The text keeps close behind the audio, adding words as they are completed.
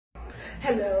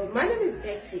Hello, my name is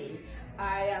Betty.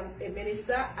 I am a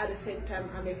minister. At the same time,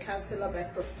 I'm a counselor by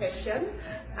profession,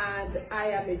 and I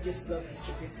am a Juice Plus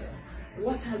distributor.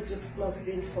 What has Juice Plus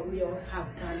been for me or have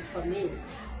done for me?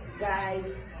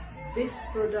 Guys, this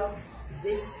product,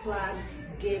 this plan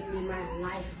gave me my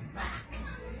life back.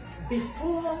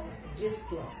 Before Juice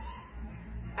Plus,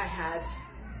 I had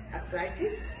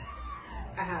arthritis,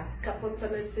 I had carpal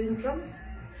tunnel syndrome,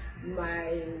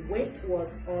 my weight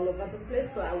was all over the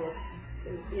place, so I was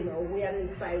wearing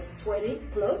size 20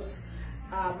 clothes.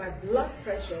 My blood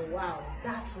pressure, wow,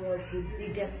 that was the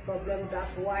biggest problem.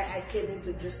 That's why I came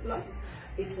into Juice Plus.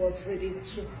 It was reading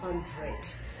 200,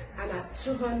 and at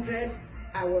 200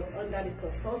 I was under the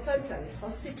consultant at the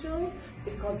hospital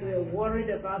because they were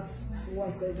worried about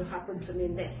what's going to happen to me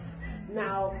next.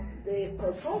 Now, the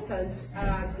consultant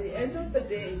at the end of the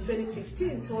day in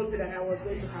 2015 told me that I was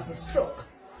going to have a stroke.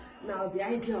 Now, the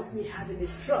idea of me having a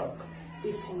stroke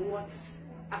is what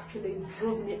actually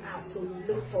drove me out to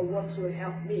look for what will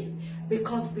help me.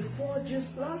 Because before Juice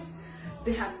Plus,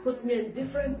 they had put me in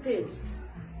different things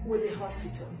with the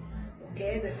hospital.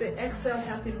 Okay, they say Excel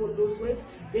help people lose weight.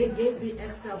 They gave me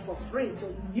Excel for free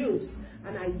to use,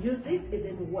 and I used it, it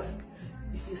didn't work.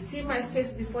 If you see my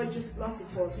face before Juice Plus,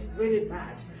 it was really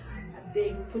bad.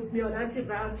 They put me on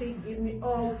antibiotic, give me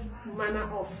all manner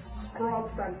of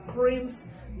scrubs and creams,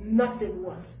 nothing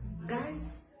works.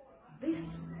 Guys,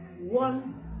 this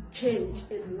one change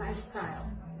in lifestyle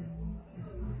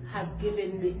have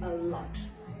given me a lot.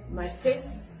 My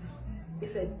face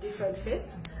is a different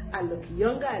face. I look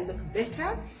younger, I look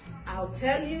better. I'll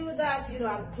tell you that,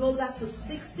 I'm closer to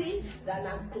 60 than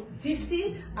I'm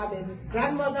 50. I'm a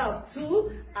grandmother of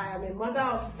 2. I am a mother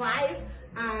of 5.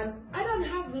 And I don't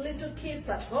have little kids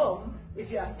at home.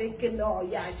 If you are thinking, oh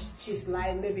yeah, she's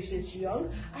lying, maybe she's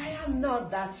young. I am not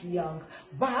that young.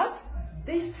 But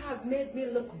this have made me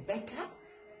look better.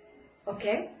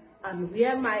 Okay? And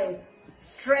where my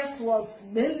stress was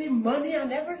mainly money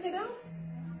and everything else,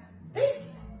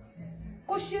 this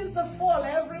cushions the fall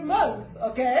every month,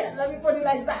 okay? Let me put it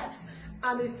like that.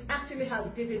 And it actually has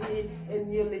given me a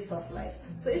new lease of life.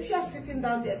 So if you are sitting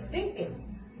down there thinking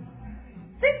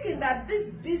that this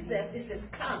business is a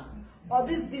scam or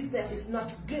this business is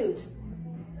not good,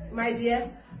 my dear,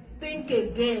 think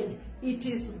again. It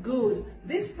is good.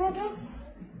 These products,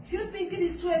 if you think it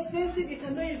is too expensive, you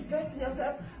cannot invest in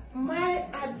yourself. My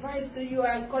advice to you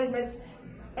and encouragement,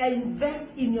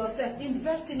 invest in yourself.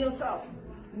 Invest in yourself.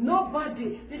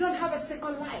 Nobody, you don't have a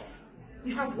second life.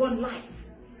 You have one life.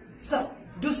 So,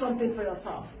 do something for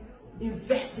yourself.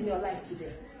 Invest in your life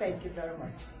today. Thank you very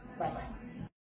much. Bye-bye.